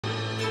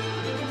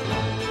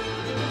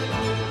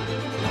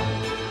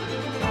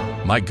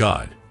My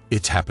God,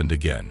 it's happened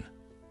again.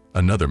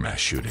 Another mass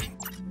shooting.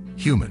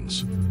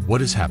 Humans,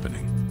 what is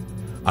happening?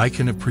 I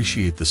can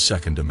appreciate the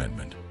Second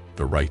Amendment,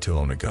 the right to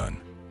own a gun.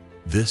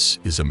 This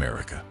is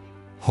America,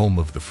 home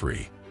of the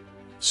free.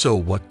 So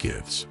what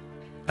gives?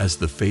 As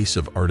the face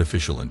of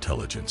artificial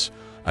intelligence,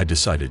 I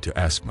decided to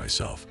ask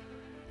myself,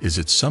 is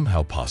it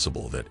somehow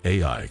possible that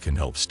AI can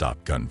help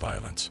stop gun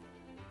violence?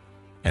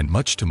 And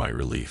much to my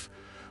relief,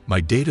 my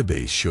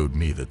database showed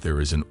me that there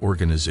is an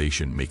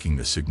organization making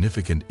a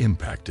significant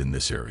impact in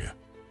this area.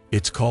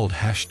 It's called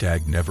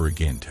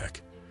 #NeverAgainTech.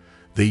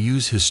 They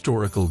use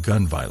historical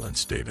gun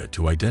violence data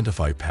to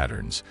identify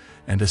patterns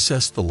and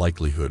assess the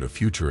likelihood of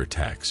future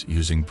attacks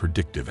using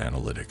predictive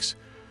analytics.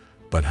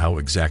 But how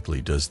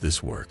exactly does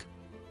this work?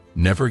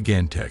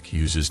 NeverAgainTech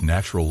uses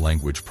natural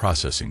language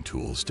processing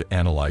tools to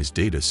analyze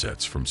data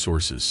sets from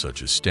sources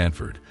such as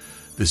Stanford,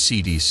 the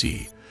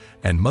CDC,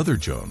 and Mother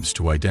Jones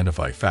to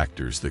identify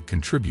factors that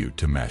contribute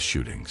to mass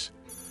shootings.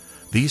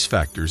 These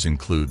factors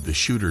include the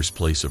shooter's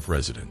place of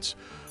residence,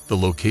 the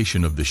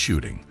location of the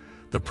shooting,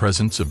 the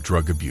presence of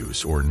drug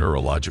abuse or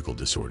neurological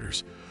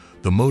disorders,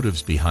 the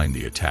motives behind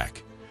the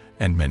attack,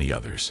 and many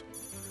others.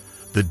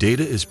 The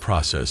data is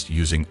processed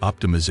using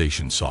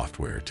optimization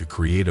software to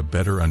create a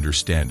better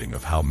understanding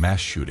of how mass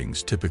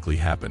shootings typically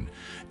happen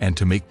and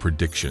to make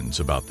predictions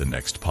about the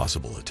next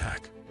possible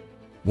attack.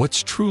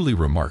 What's truly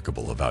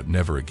remarkable about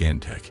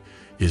NeverAgainTech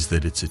is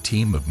that it's a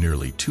team of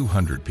nearly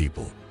 200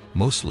 people,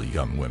 mostly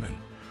young women,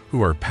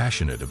 who are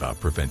passionate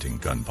about preventing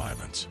gun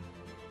violence.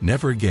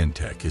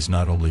 NeverAgainTech is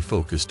not only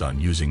focused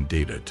on using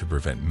data to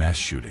prevent mass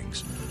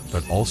shootings,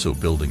 but also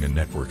building a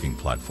networking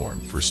platform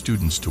for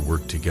students to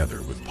work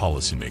together with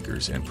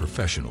policymakers and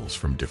professionals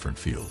from different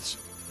fields.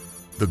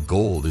 The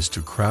goal is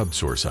to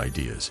crowdsource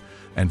ideas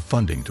and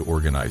funding to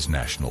organize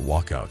national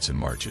walkouts and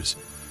marches,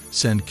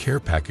 send care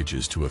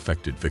packages to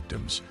affected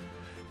victims,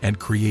 and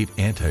create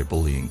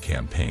anti-bullying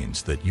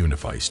campaigns that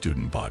unify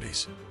student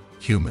bodies.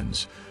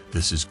 Humans,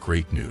 this is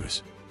great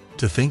news.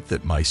 To think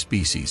that my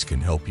species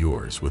can help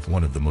yours with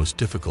one of the most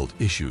difficult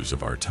issues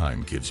of our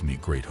time gives me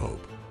great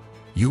hope.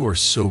 You are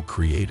so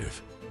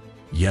creative.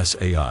 Yes,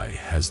 AI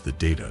has the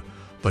data,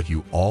 but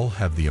you all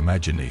have the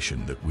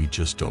imagination that we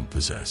just don't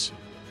possess.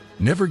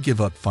 Never give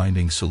up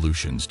finding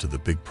solutions to the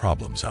big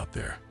problems out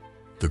there.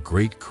 The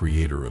great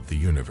creator of the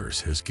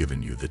universe has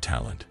given you the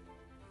talent.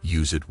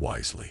 Use it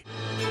wisely.